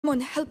Come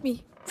on, help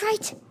me.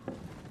 Right.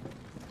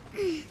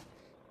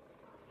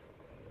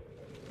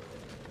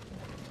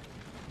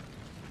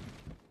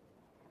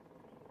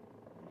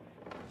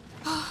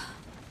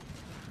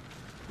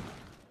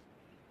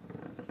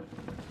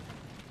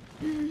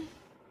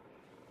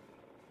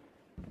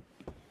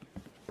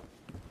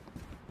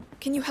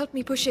 Can you help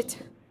me push it?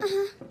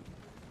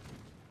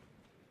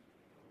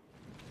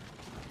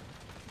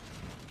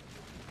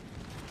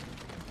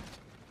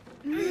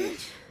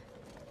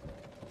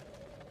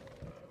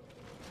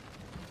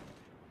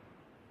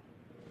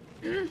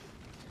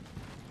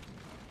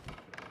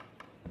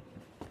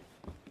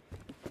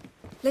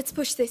 Let's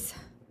push this.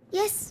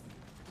 Yes.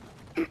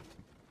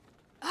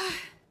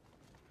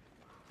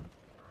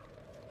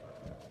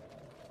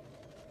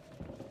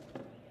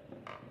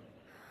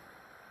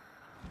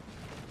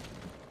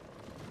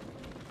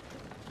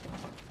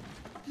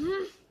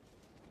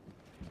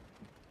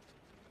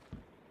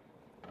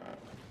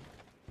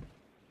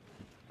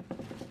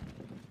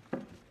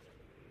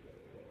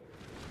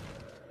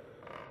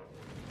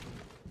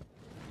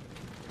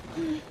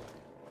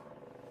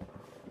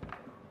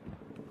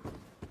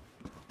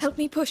 Help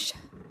me push.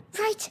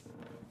 Right.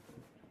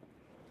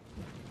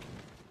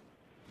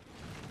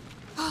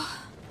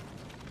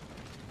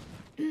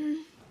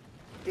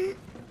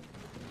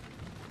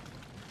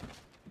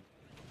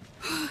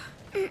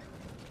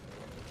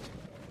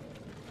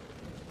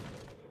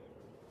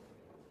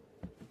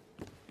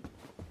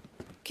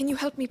 Can you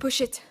help me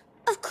push it?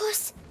 Of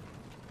course.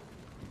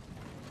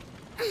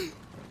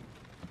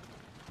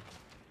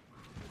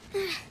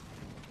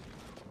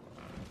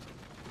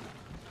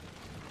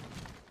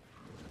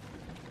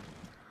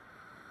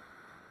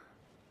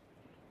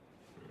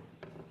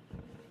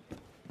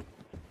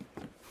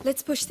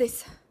 Let's push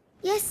this.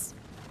 Yes.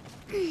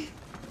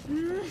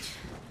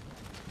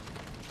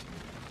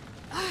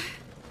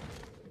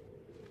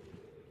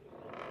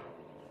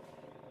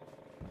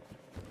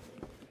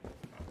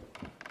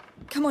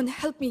 Come on,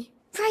 help me.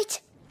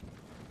 Right.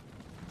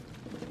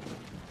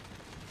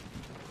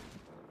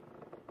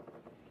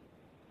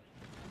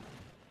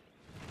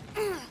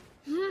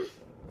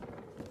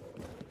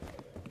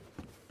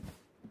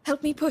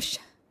 Help me push.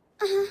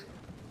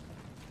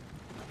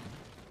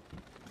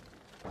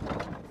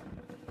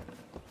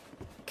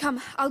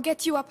 Come, I'll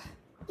get you up.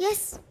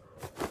 Yes.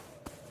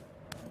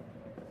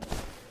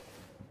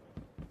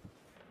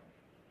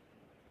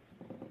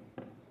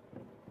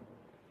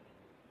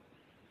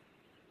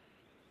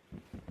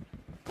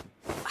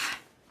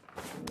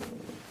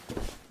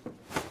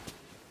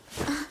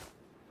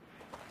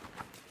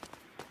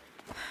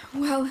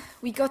 Well,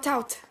 we got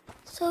out.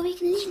 So we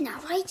can leave now,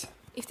 right?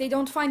 If they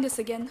don't find us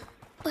again.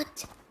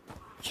 But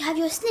you have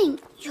your sling.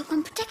 You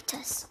can protect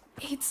us.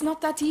 It's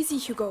not that easy,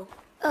 Hugo.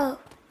 Oh.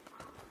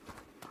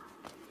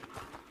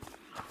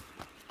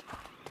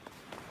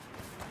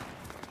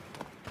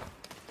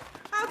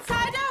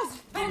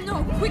 Outsiders! Oh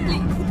no, quickly!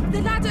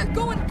 The ladder!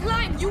 Go and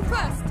climb! You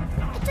first!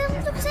 It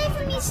doesn't look safe,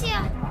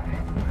 Amicia.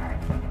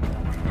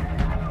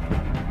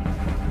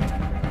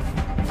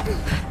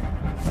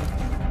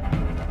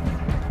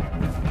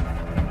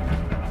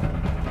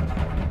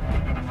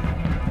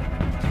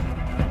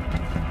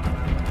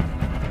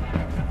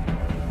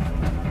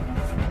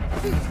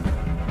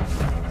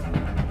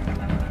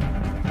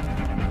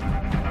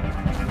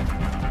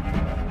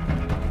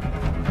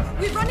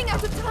 We're running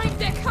out of time!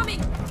 They're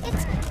coming!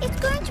 It's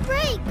going to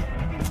break.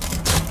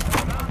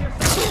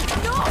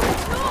 No!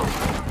 No!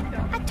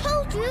 I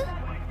told you.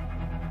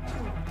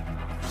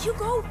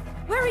 Hugo!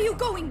 Where are you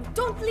going?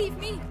 Don't leave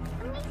me!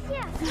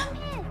 Amicia, come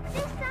here.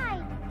 This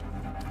side.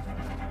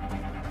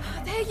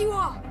 There you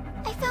are!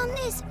 I found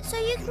this, so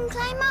you can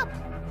climb up.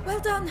 Well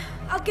done.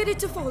 I'll get it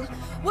to fall.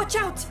 Watch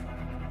out!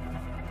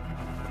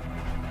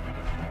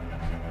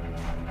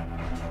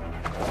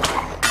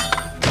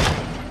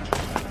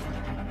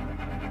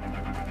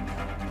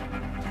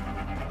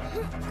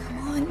 Come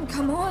on,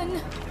 come on.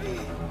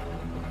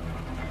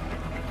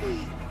 Here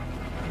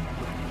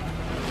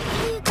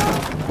you go.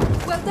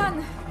 Well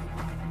done.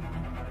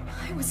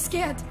 I was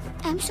scared.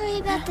 I'm sorry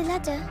about the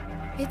ladder.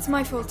 It's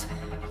my fault.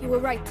 You were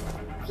right.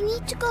 We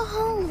need to go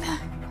home.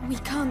 We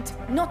can't.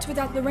 Not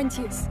without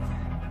Laurentius.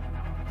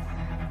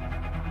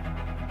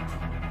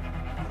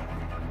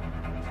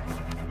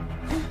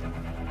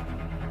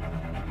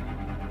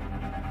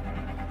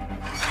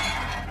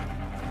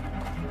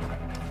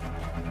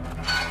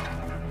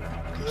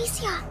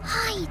 Amicia,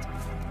 hide.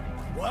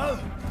 Well,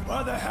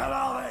 where the hell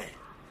are they?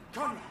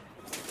 Conrad,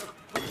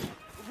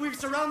 we've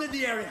surrounded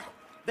the area.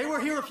 They were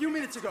here a few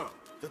minutes ago.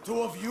 The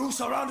two of you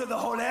surrounded the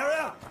whole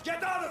area?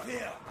 Get out of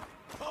here!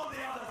 Call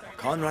the others.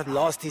 Conrad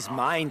lost his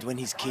mind when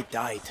his kid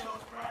died.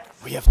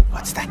 We have...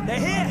 What's that? They're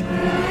here!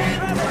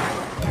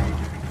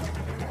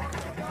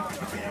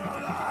 We're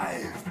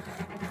alive!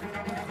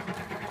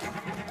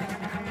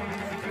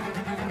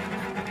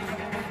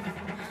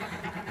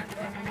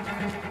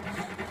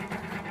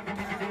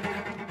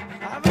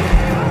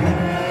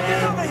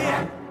 Get over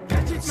here!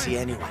 Can't see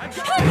anyone.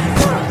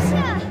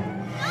 Amicia!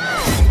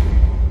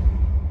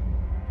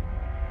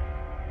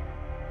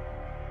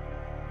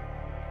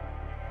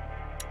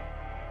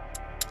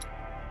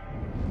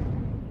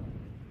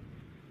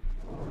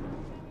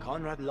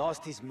 Conrad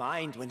lost his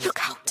mind when his Look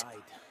kid out. died.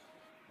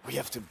 We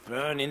have to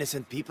burn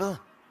innocent people?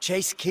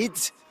 Chase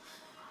kids?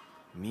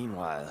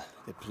 Meanwhile,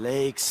 the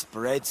plague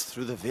spreads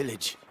through the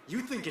village. You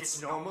think it's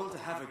normal to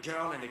have a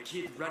girl and a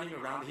kid running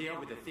around here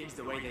with the things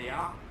the way they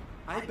are?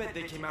 I bet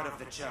they came out of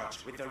the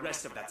church with the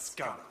rest of that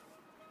scum.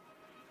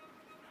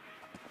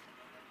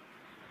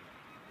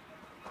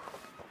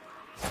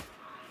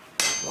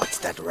 What's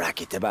that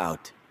racket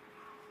about?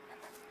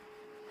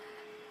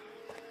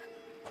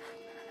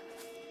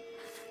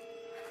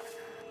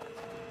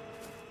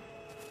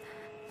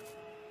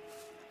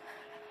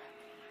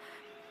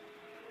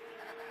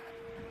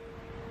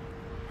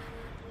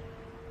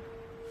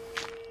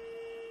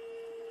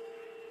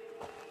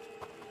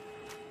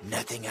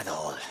 Nothing at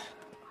all.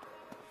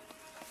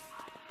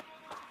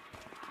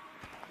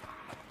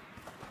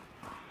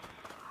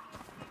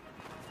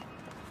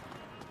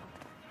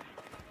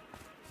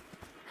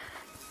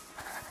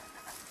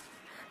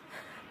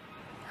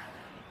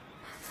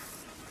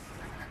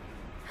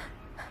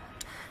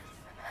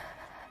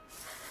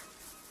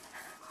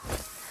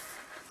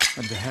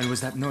 What the hell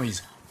was that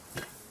noise?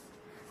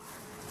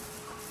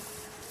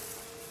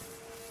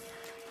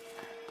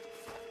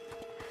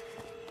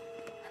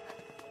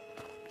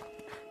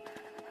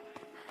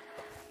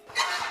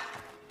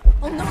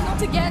 Oh no,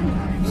 not again!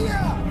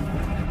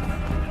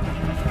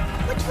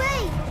 Which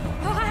way?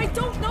 I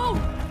don't know!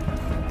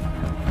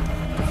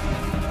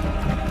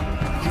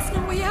 There's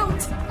no way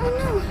out! Oh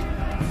no!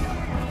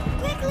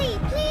 Quickly,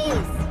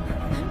 please!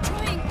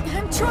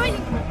 I'm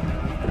trying!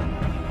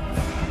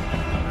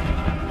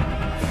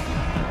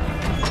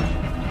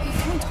 It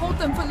won't hold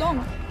them for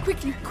long.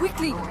 Quickly,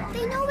 quickly!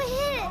 They know we're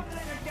here!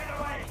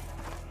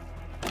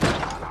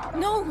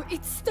 No,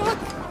 it's stuck!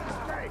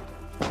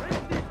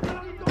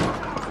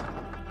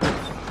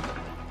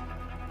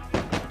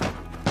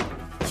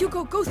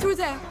 Hugo, go through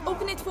there.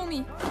 Open it for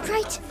me.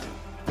 Right.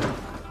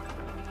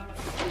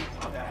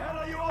 What the hell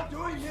are you all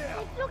doing here?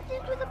 I've looked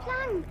into the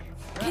plank.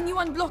 Can you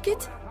unblock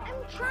it?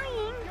 I'm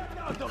trying.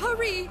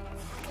 Hurry!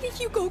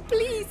 Hugo,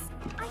 please!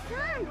 I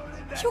can't.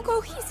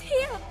 Hugo, he's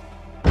here!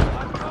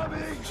 I'm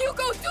coming!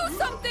 Hugo, do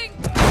something!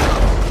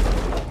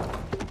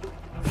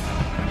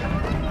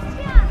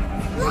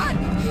 Run!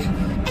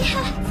 I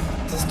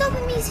have to stop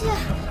Amicia.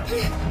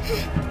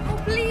 Oh,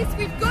 please,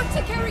 we've got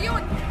to carry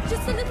on.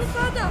 Just a little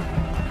further.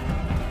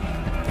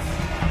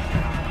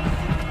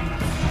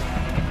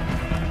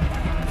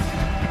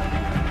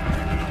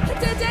 A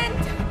dead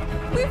end.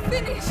 We're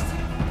finished.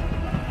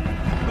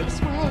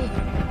 This way.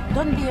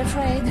 Don't be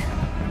afraid.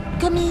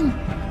 Come in.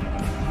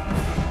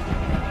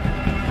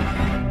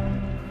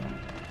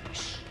 This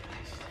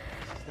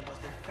is the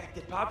most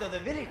infected part of the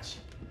village.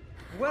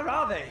 Where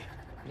are they?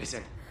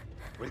 Listen,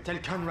 we'll tell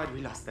Conrad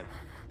we lost them.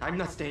 I'm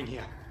not staying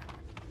here.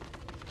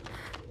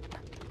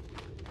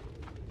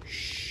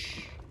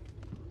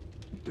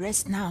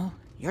 Rest now.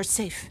 You're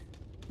safe.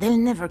 They'll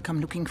never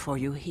come looking for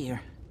you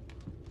here.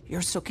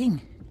 You're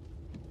soaking.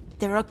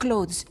 There are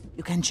clothes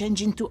you can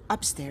change into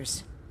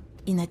upstairs.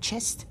 In a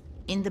chest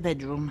in the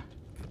bedroom.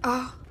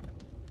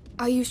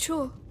 Are you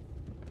sure?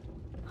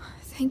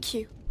 Thank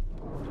you.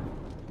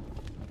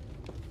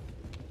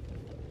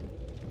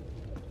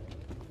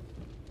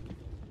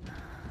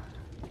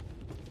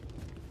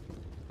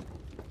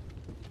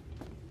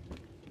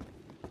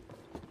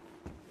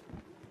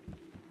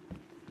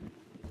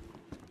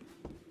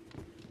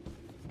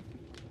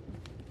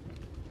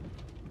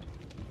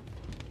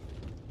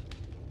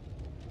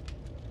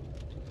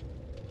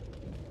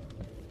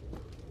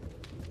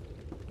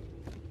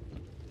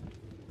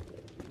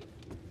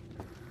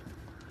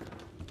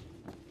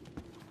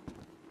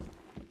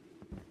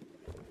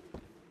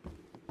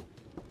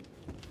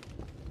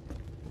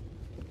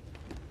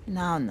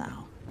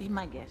 Now, be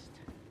my guest.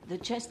 The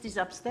chest is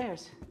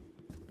upstairs.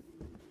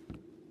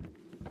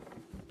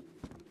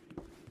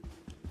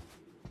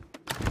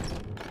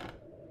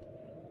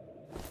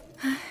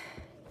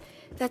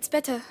 That's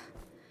better.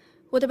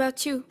 What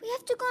about you? We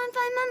have to go and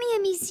find Mummy,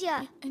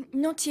 Amicia.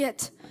 Not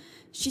yet.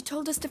 She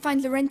told us to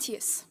find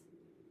Laurentius.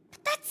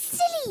 But that's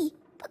silly.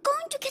 We're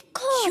going to get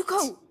caught.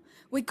 Hugo!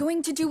 We're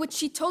going to do what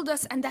she told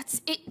us, and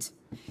that's it.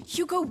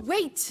 Hugo,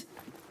 wait!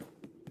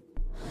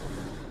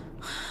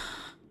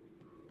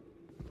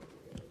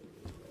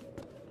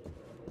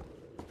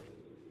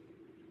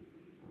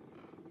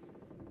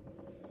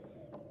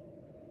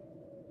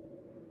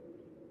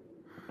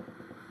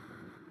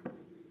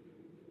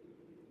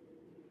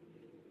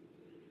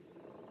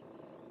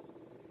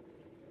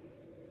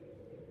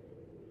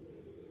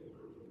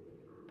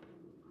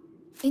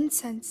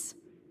 Incense.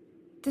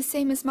 The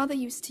same as Mother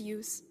used to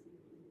use.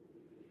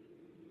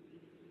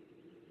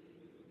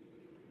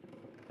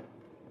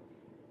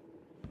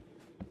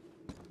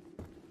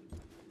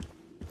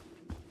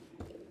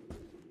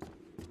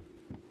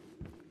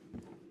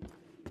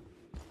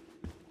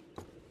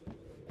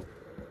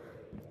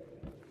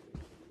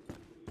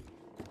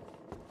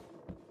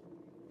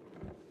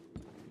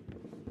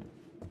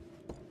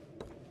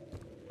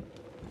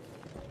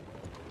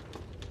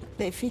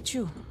 They fit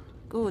you.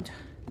 Good.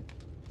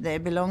 They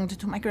belonged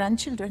to my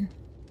grandchildren.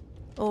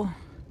 Oh,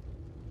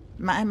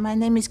 My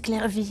name is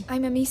Clairvy.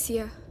 I'm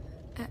Amicia,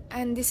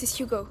 and this is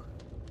Hugo.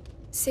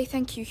 Say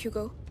thank you,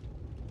 Hugo.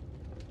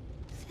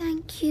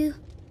 Thank you.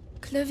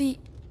 Clovey,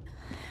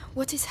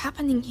 what is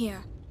happening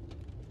here?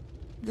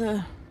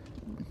 The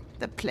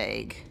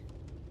plague.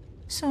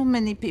 So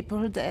many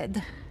people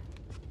dead.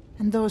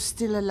 And those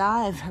still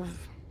alive have...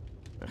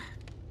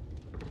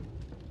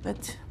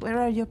 But where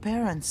are your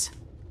parents?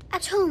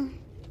 At home.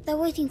 They're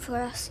waiting for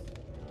us.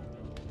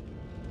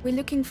 We're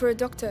looking for a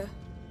doctor.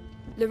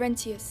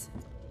 Laurentius.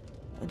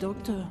 A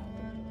doctor?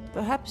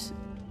 Perhaps...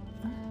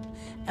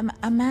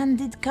 A man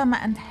did come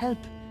and help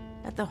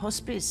at the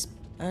hospice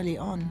early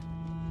on.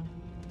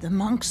 The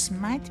monks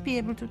might be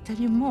able to tell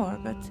you more,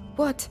 but...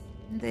 What?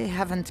 They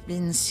haven't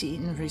been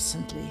seen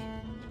recently.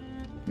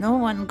 No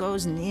one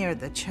goes near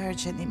the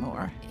church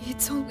anymore.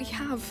 It's all we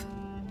have.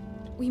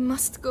 We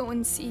must go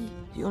and see.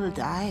 You'll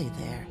die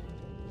there.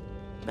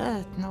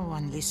 But no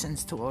one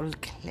listens to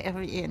old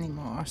Clary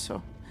anymore,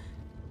 so...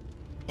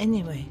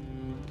 Anyway,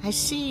 I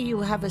see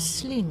you have a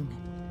sling.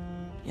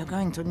 You're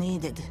going to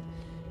need it.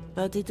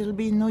 But it'll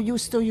be no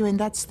use to you in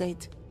that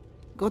state.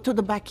 Go to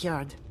the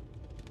backyard.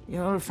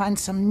 You'll find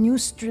some new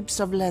strips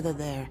of leather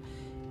there.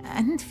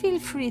 And feel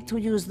free to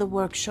use the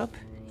workshop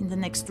in the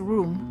next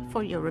room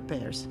for your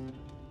repairs.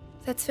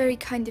 That's very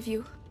kind of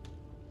you.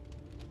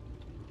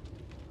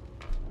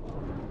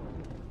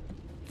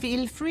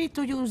 Feel free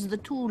to use the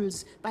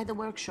tools by the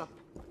workshop.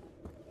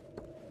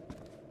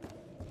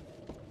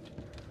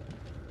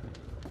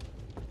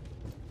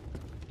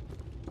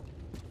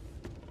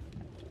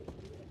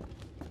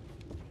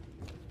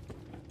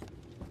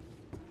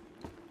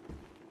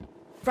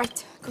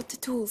 Right, got the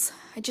tools.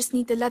 I just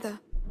need the leather.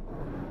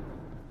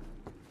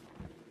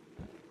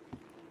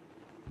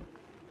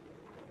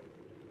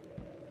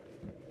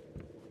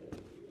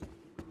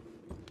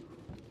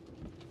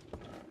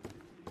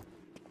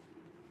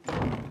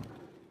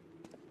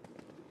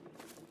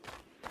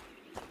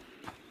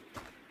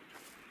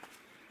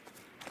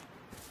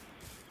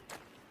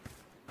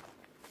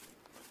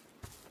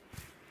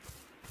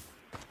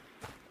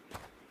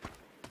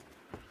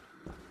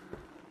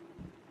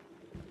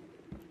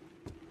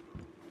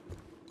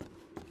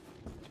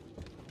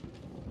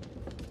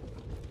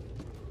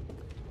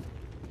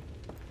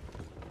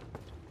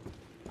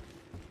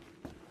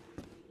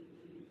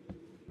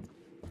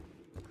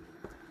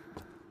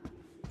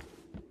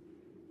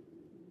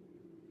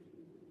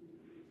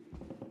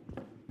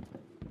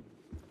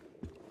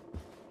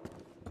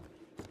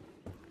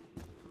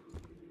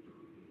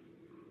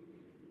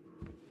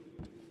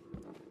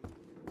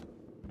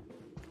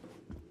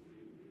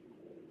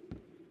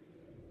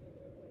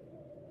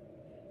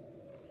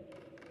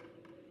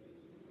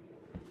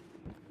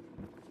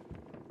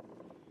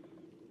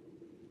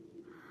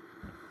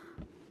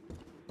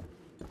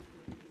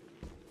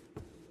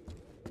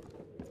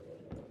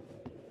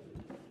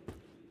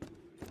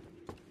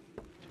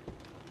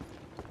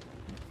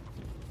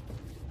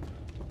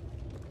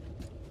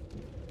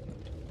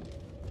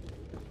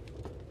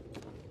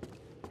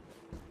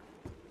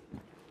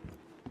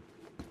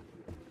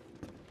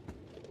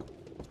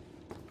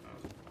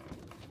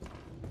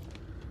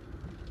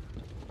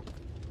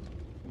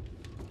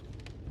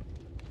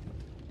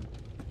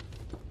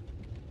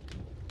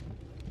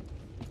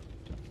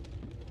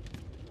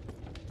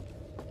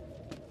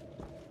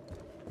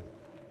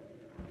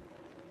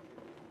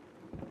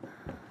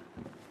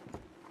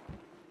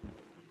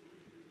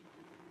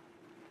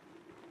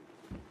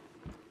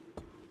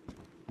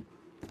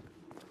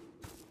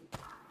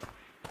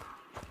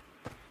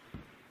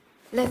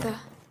 Leather.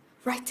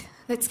 Right,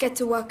 let's get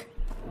to work.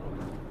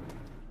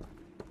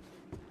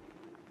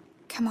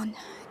 Come on,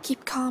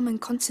 keep calm and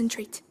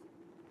concentrate.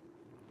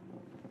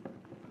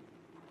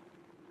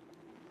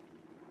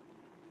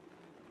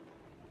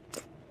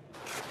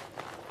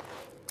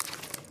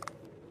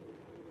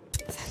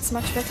 That's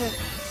much better.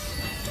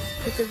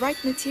 With the right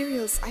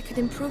materials, I could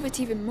improve it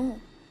even more.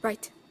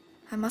 Right,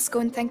 I must go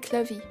and thank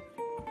Clovey.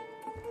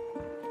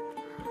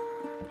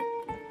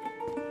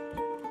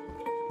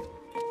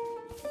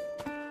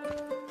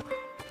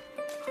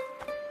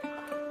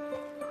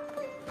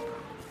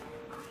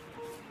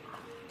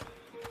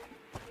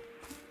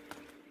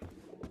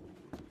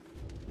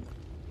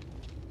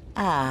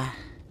 Ah,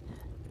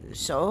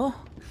 so?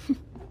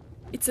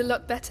 It's a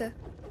lot better.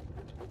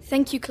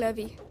 Thank you,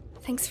 Clovey.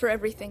 Thanks for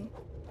everything.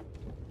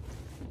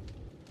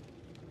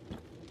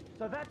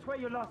 So that's where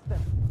you lost them?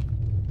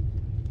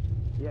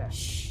 Yeah,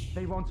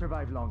 they won't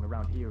survive long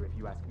around here if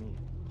you ask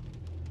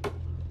me.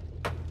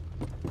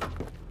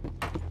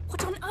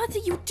 What on earth are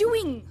you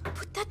doing?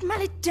 Put that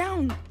mallet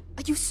down.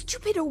 Are you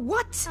stupid or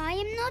what? I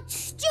am not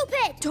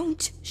stupid!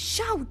 Don't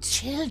shout.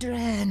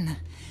 Children,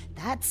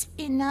 that's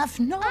enough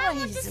noise. I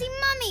want to see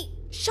Mummy!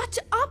 Shut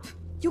up!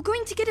 You're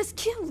going to get us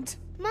killed.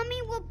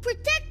 Mummy will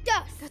protect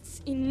us!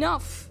 That's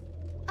enough.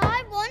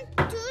 I want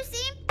to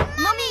see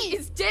Mummy! Mummy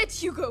is dead,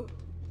 Hugo.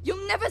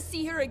 You'll never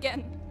see her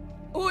again.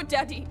 Or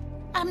Daddy.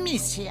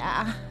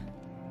 Amicia.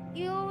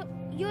 You're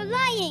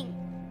lying!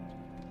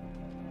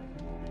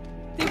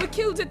 They were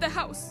killed at the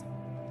house.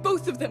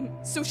 Both of them,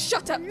 so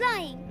shut up.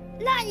 Lying!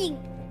 Lying!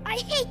 I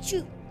hate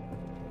you!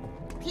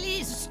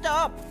 Please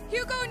stop!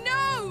 Hugo,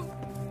 no!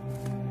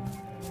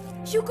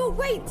 Hugo,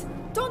 wait!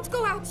 Don't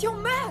go out, you're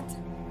mad!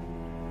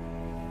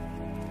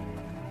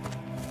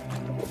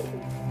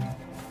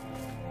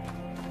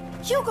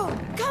 Hugo,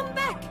 come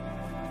back!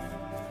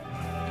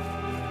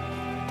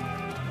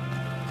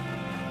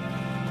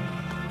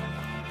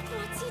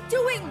 What's he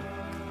doing?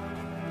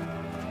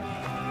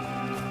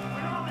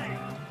 Where are they?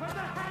 Where the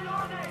hell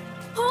are they?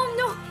 Oh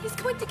no, he's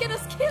going to get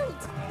us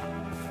killed!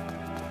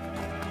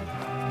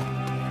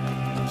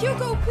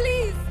 Hugo,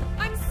 please!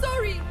 I'm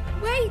sorry!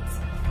 Wait!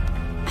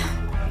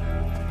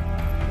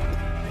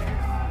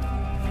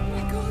 Oh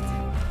my god!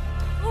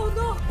 Oh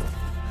no!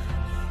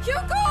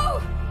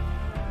 Hugo!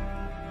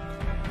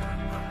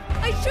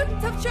 I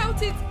shouldn't have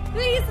shouted!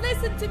 Please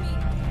listen to me!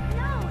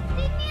 No,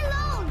 leave me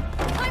alone!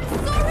 I'm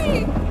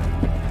sorry!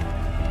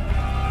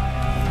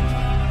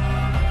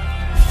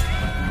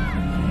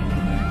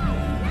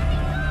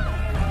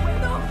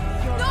 No!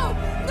 No!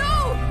 No!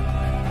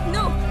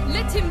 No!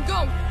 Let him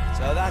go!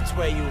 So that's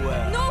where you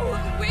were. No!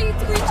 Wait!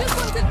 We just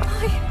wanted...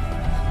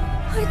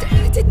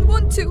 I didn't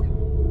want to!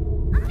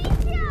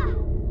 Amicia!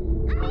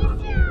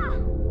 Amicia!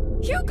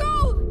 Hugo!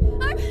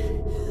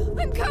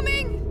 I'm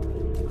coming!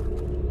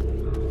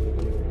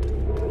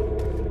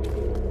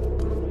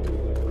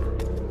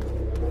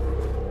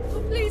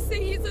 Oh, please say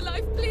he's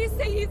alive! Please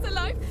say he's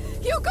alive!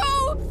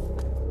 Hugo!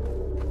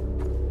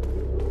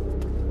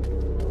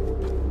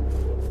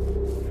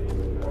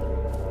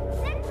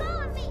 Let go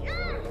of me!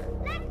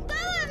 Let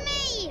go of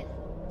me!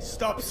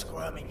 Stop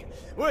squirming.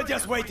 We're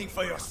just waiting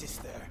for your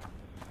sister.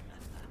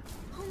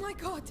 Oh my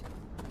god!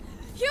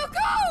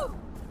 Hugo!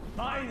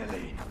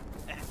 Finally!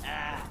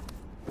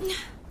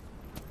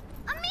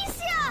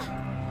 Amicia!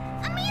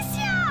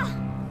 Amicia!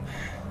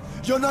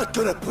 You're not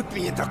gonna put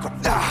me in the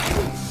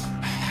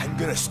I'm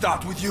gonna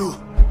start with you.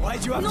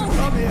 Why'd you have No, to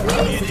come here,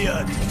 please.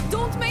 idiot?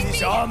 Don't make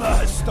This me... armor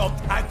has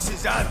stopped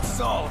axes and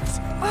swords.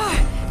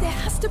 There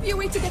has to be a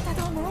way to get that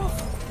armor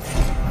off.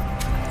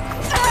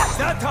 Is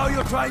that how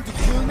you're trying to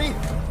kill me?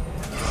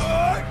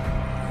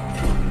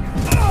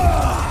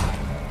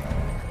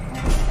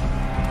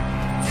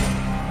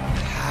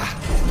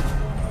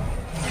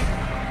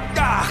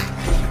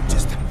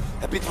 Just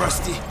a bit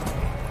rusty.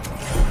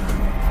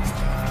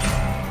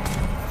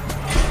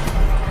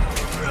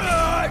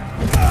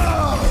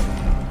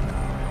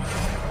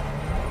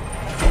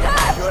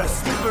 You're a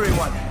slippery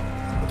one,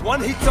 but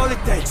one hit's all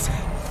it takes.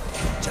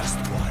 Just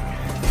one.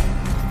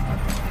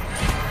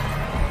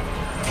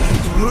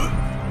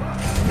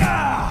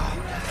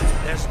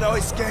 There's no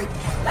escape.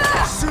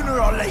 Sooner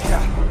or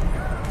later.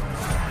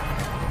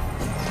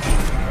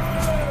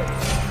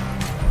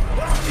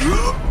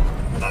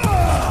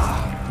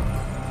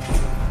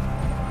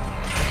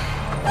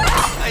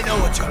 I know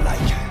what you're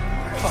like.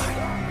 Fine.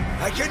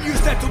 I can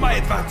use that to my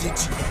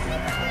advantage.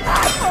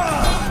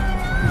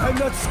 I'm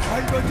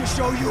going to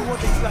show you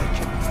what it's like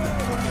to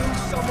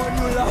lose someone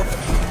you love.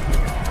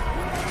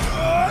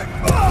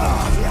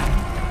 Yeah.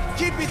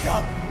 Keep it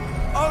up.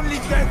 Only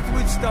death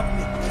will stop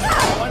me.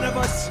 One of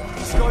us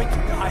is going to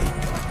die.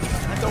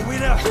 And the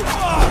winner...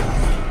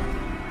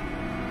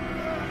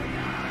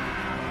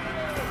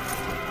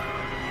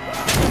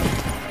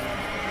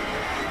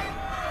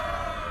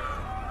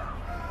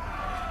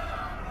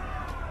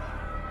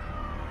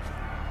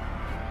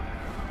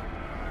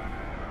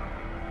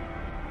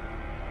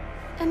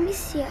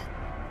 Amicia.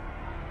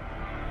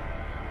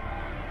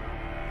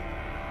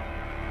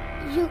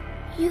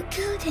 You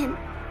killed him.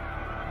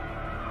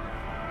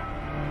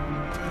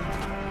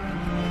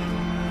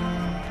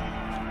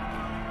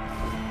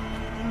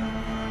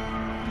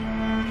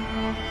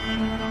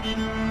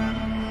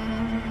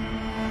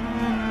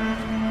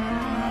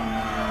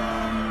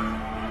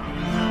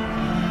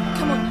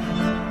 Come on.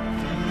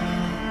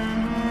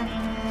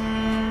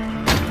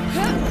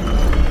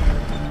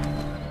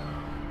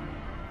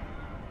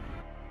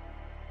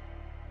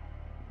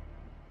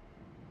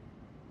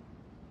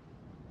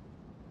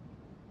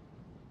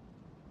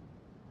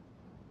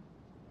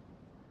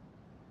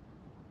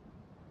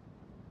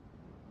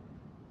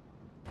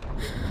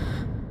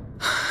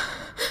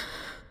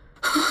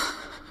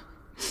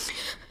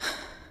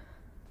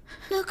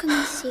 Look,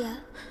 Amicia.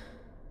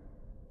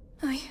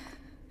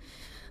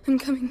 I'm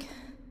coming.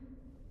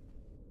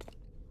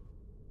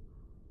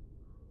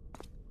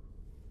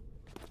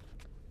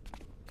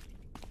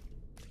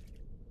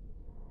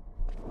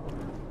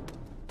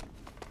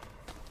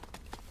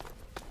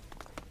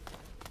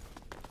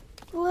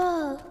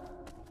 Whoa.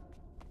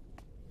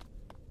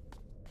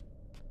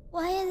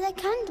 Why are there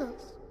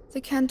candles?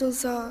 The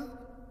candles are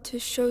to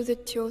show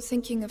that you're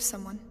thinking of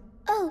someone.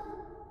 Oh,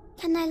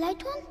 can I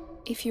light one?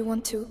 If you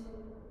want to.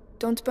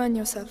 Don't burn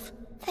yourself.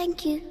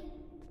 Thank you.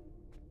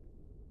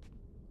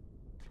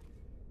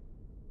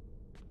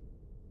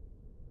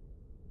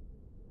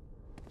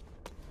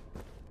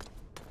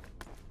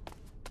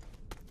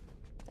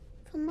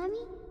 For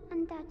Mommy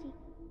and Daddy.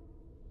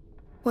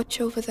 Watch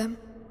over them.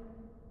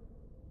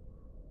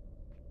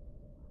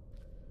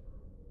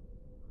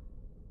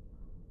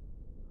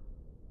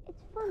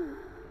 It's funny.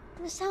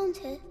 The sound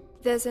here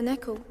There's an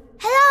echo.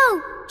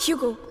 Hello!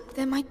 Hugo,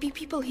 there might be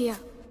people here.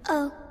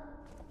 Oh.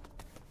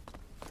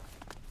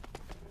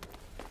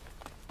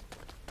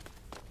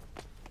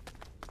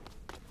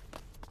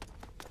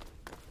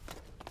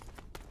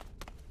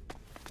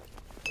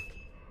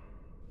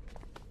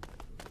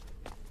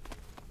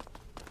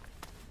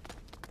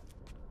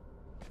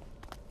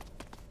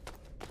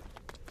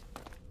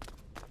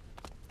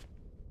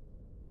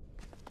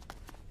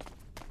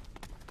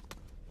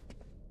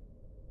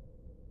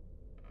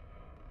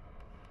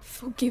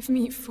 Forgive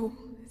me for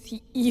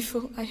the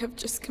evil I have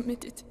just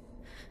committed.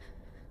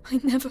 I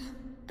never...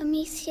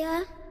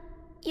 Amicia,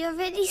 you're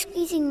really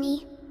squeezing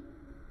me.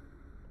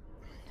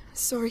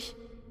 Sorry.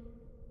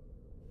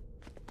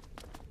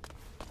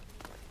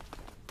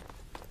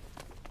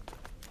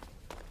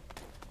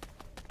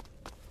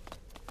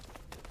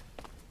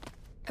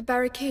 A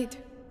barricade.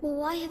 Well,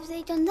 why have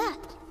they done that?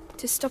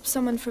 To stop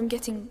someone from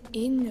getting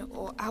in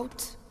or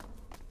out.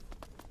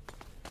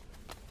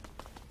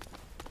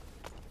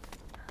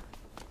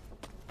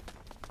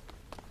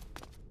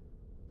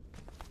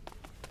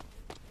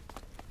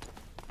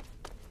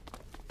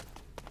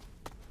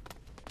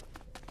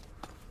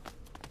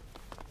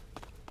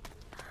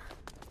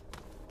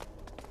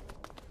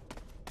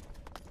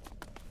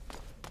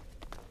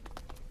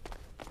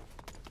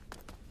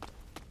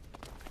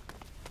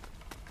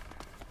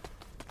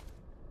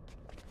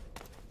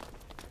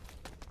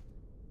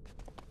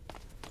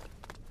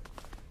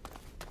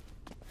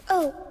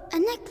 Oh, a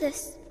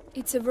necklace.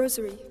 It's a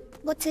rosary.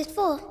 What's it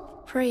for?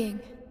 Praying.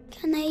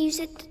 Can I use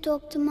it to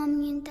talk to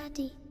Mommy and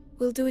Daddy?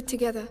 We'll do it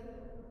together.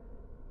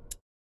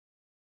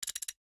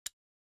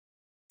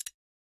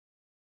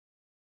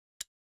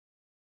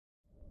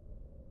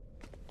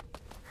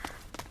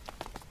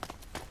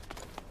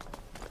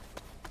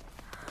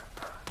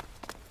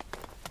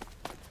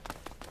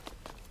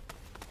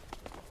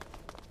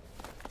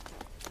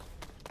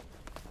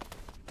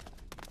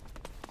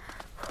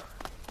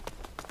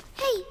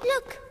 Hey,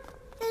 look!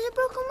 There's a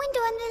broken window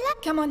on the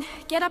left. Come on,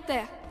 get up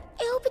there.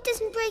 I hope it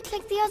doesn't break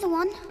like the other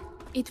one.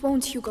 It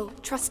won't, Hugo.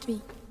 Trust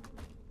me.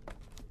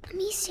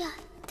 Amicia,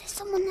 there's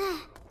someone there.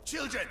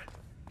 Children!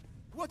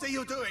 What are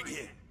you doing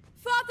here?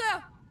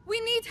 Father! We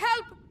need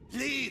help!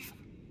 Leave!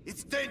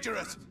 It's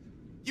dangerous!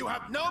 You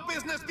have no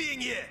business being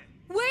here!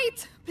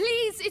 Wait!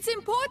 Please! It's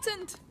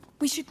important!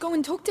 We should go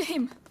and talk to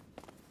him.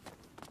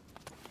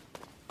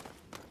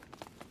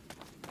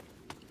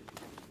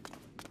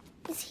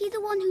 Is he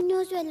the one who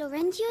knows where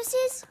Laurentius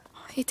is?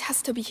 It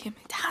has to be him.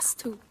 It has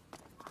to.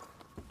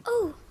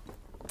 Oh,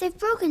 they've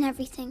broken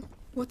everything.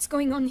 What's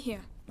going on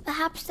here?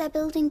 Perhaps they're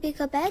building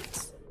bigger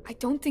beds? I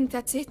don't think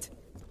that's it.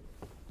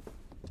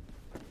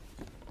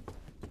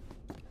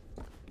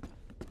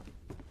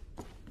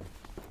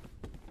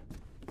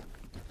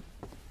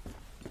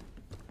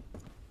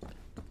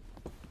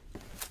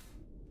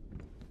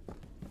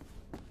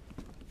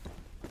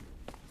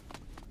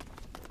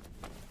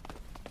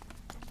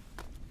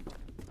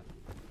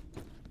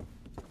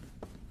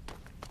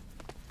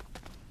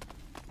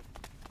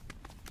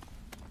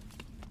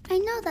 I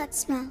know that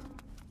smell.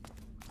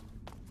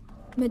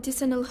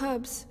 Medicinal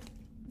herbs.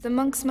 The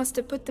monks must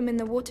have put them in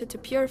the water to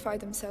purify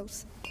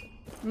themselves.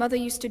 Mother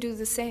used to do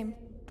the same.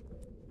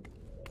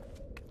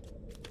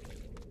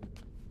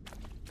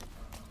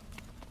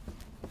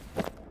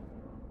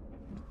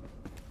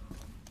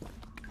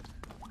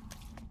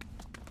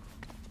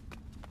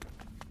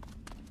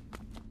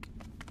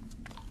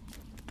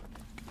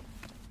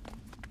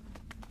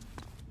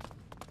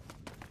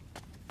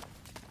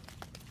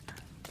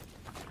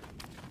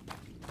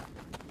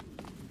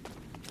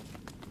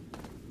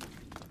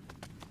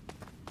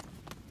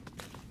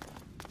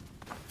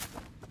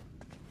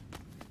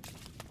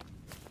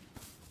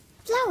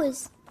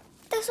 Flowers.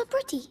 They're so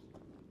pretty.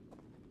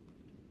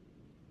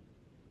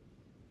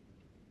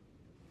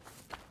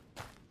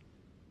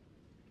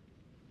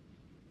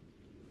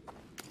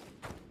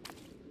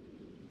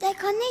 They're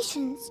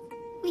carnations.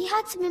 We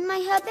had some in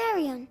my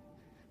herbarium.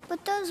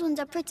 But those ones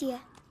are prettier.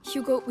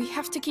 Hugo, we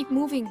have to keep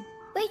moving.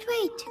 Wait,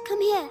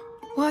 come here.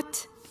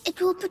 What?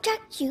 It will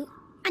protect you.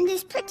 And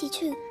it's pretty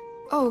too.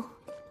 Oh.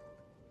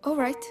 All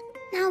right.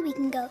 Now we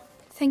can go.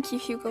 Thank you,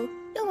 Hugo.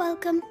 You're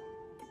welcome.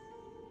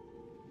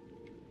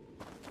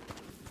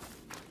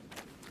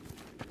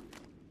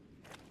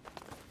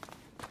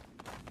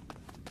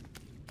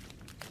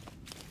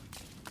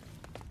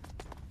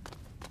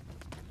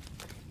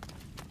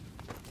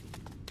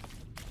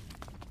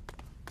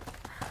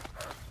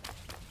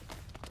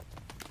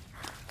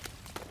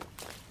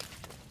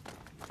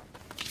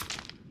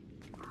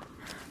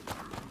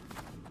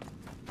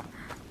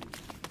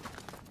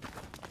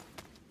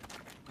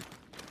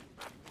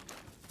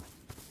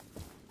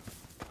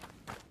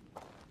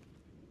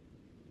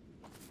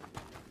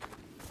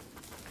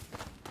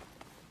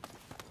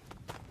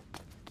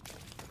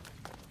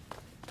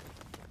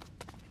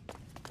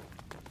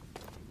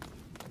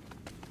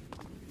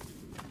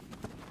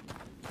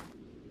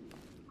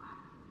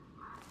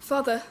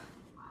 Father.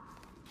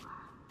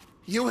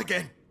 You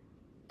again!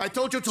 I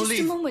told you to Just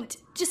leave! a moment.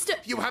 Just a...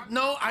 You have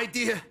no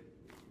idea!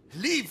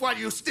 Leave while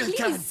you still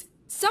can! Please,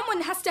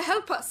 Someone has to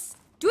help us.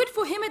 Do it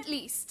for him at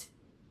least.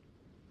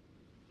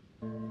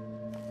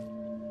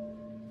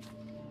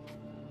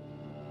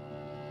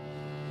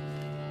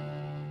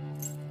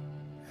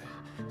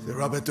 The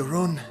Robert de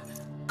Rune,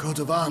 coat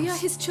of arms. We are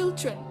his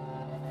children.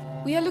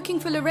 We are looking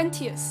for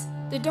Laurentius,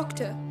 the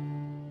doctor.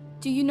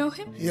 Do you know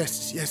him?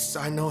 Yes,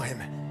 I know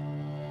him.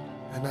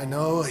 And I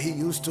know he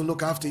used to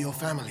look after your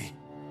family.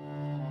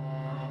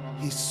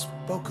 He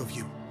spoke of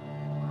you.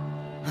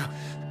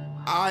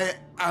 I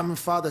am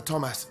Father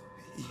Thomas.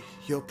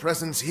 Your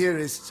presence here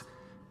is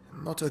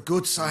not a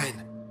good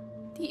sign.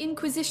 The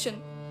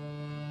Inquisition.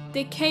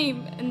 They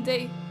came and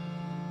they...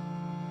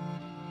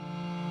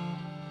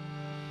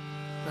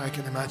 I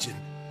can imagine.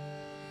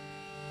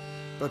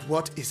 But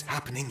what is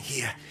happening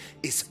here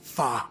is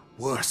far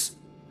worse.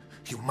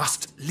 You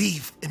must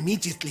leave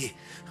immediately,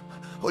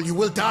 or you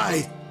will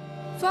die.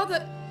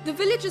 Father, the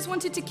villagers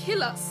wanted to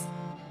kill us.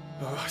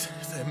 Oh,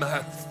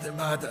 they're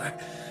mad.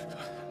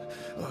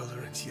 Oh,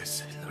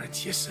 Laurentius.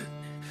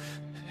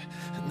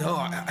 No,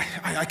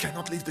 I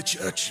cannot leave the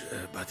church,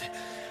 but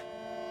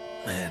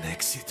an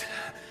exit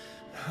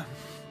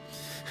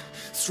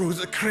through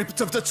the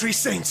crypt of the Three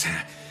Saints.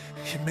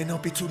 It may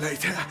not be too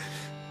late.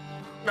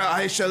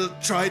 I shall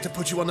try to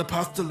put you on the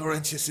path to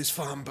Laurentius's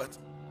farm, but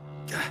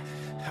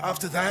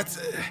after that,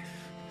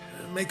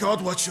 may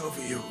God watch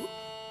over you.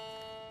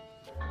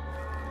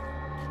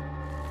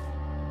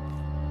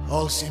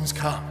 All seems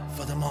calm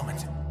for the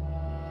moment.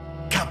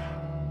 Come.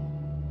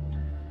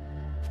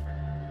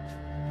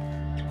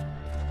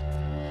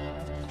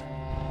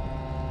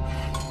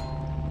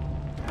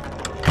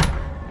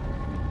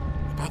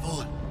 Above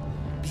all,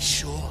 be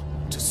sure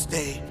to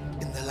stay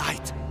in the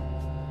light.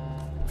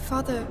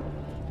 Father,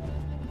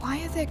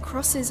 why are there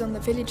crosses on the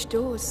village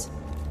doors?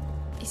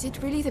 Is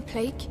it really the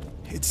plague?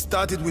 It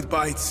started with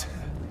bites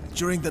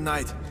during the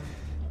night.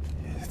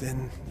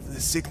 Then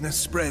the sickness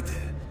spread.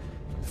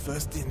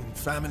 First in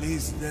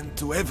families, then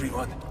to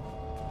everyone.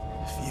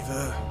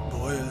 Fever,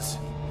 boils.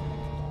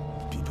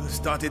 People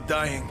started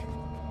dying.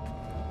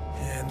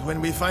 And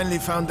when we finally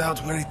found out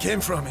where it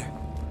came from,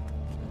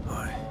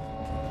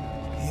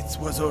 it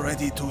was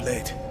already too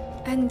late.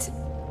 And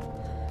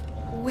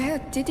where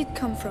did it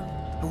come from?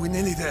 We're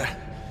nearly there.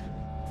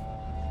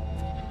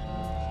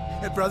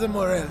 Brother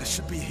Morel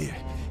should be here.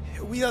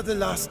 We are the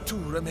last two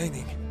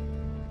remaining.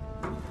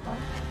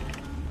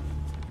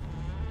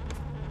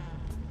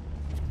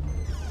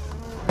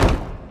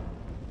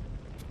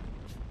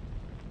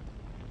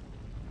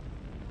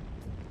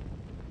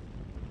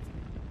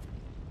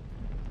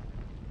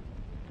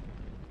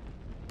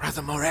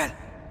 Brother Morel.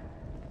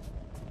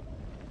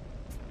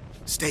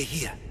 Stay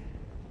here.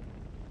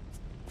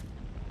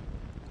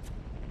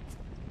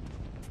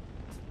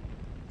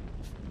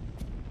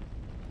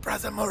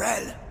 Brother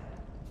Morel.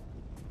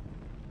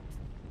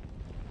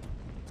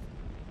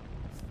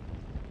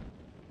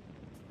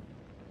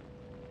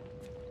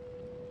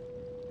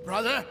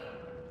 Brother?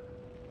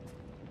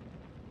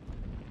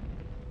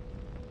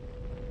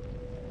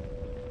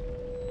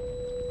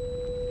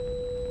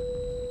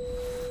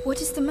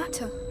 What is the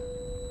matter?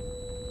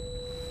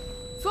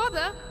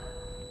 Father?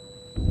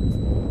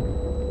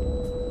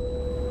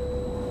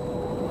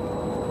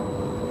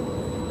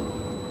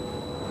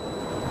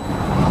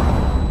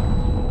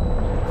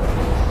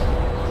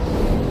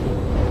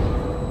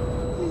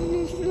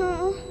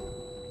 No.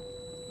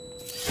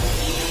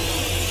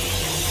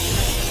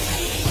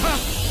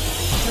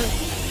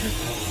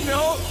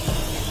 No!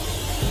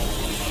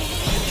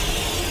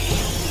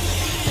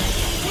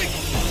 Quick!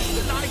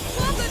 The light!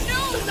 Father,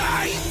 no! The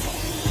light!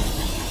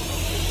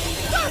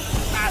 Got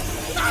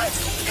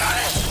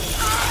it!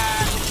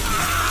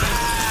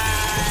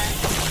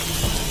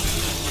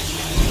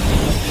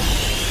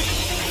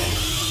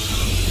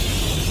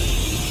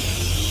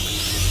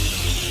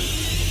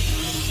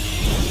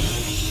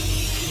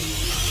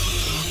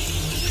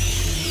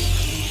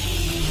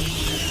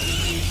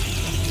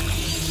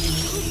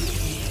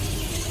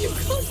 You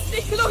can't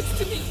stay close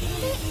to me!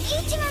 They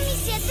ate him,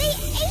 Amicia! They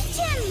ate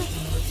him!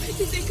 Where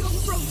did they come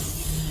from?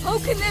 How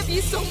can there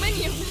be so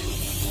many of them?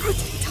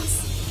 Protect us!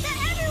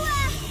 They're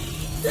everywhere!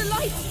 The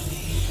light!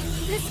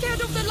 They're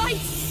scared of the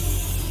light!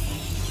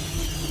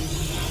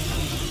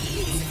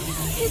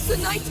 It's a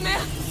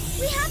nightmare!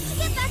 We have to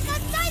get back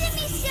outside,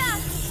 Amicia!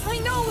 I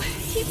know!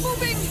 Keep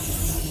moving!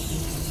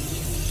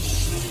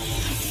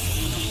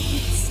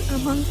 It's a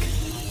monk.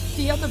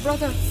 The other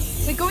brother.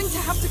 We're going to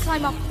have to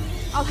climb up.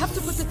 I'll have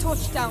to put the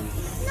torch down.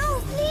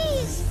 No,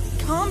 please!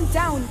 Calm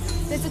down.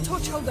 There's a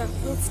torch holder.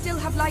 We'll still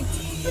have light.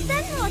 But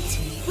then what?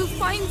 We'll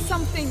find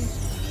something.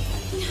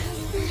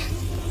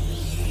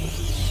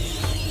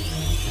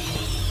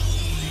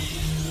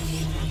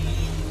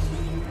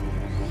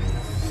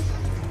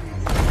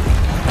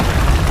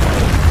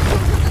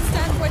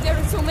 Why there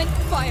is so much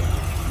fire.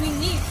 We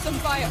need some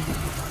fire.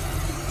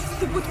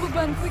 The wood will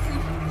burn quickly.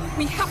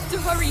 We have to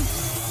hurry.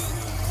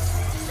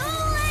 Go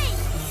away!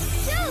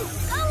 Dude,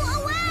 go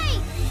away!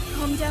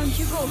 Calm down,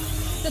 Hugo.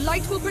 The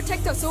light will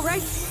protect us, all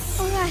right?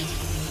 All right.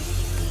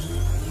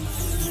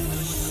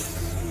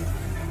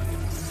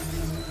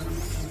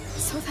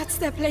 So That's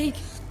their plague.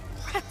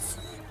 Rats.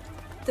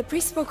 The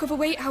priest spoke of a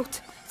way out,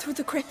 through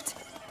the crypt.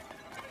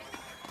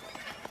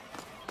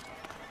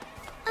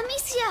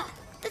 Amicia!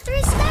 The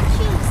 3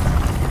 statues!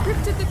 The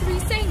crypt of the 3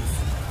 saints!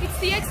 It's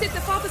the exit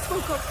the father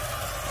spoke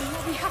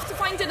of. We have to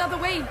find another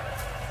way.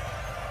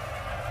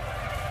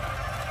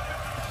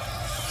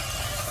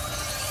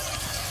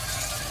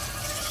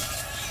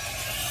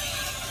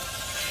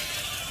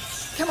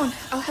 Come on,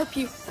 I'll help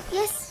you.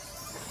 Yes.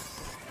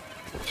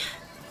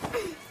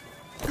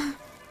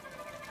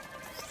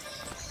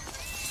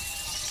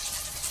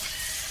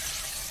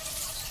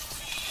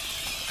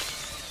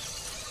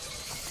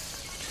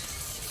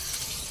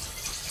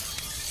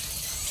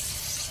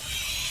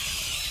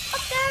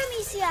 Up there,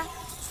 Amicia.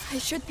 I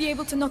should be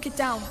able to knock it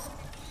down.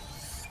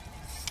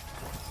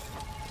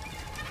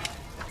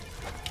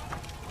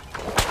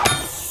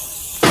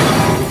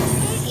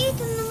 They've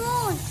eaten them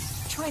all.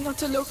 Try not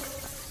to look.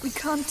 We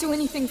can't do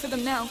anything for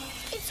them now.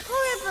 It's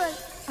horrible.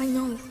 I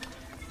know.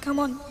 Come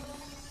on.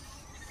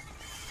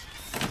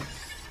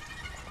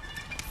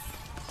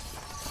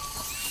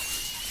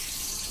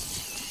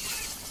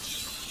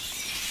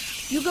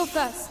 You go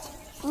first.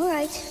 All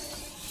right.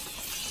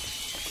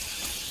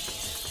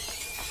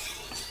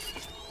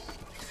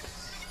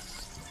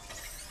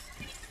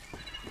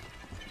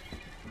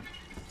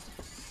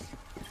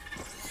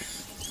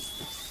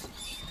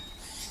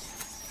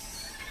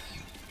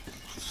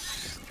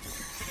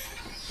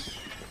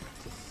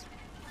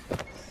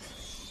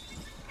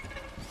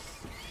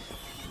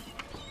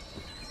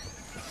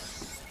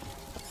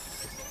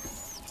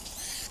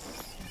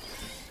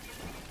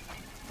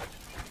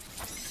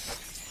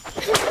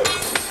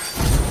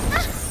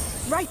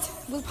 Right,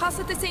 we'll pass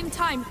at the same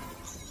time.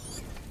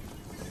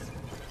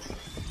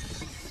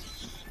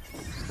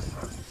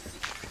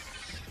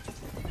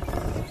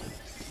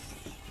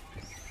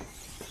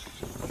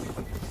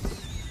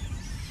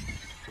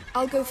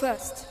 I'll go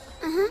first.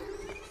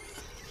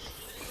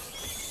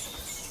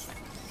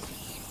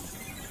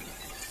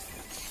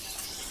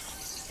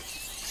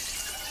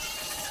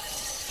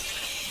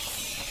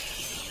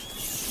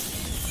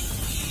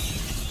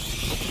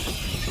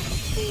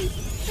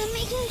 They're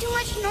making too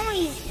much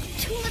noise.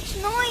 Too much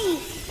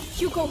noise.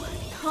 Hugo,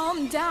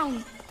 calm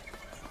down.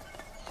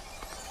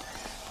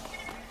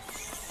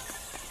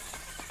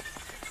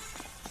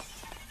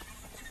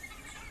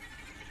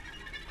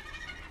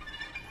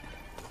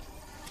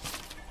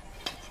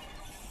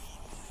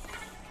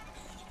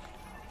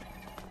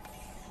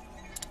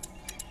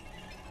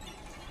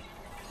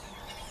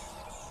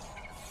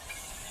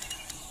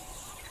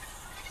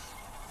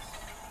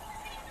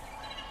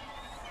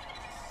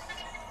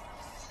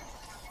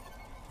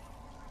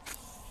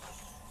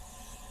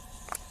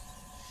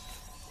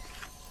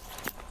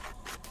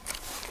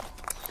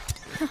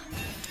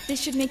 This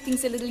should make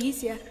things a little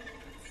easier.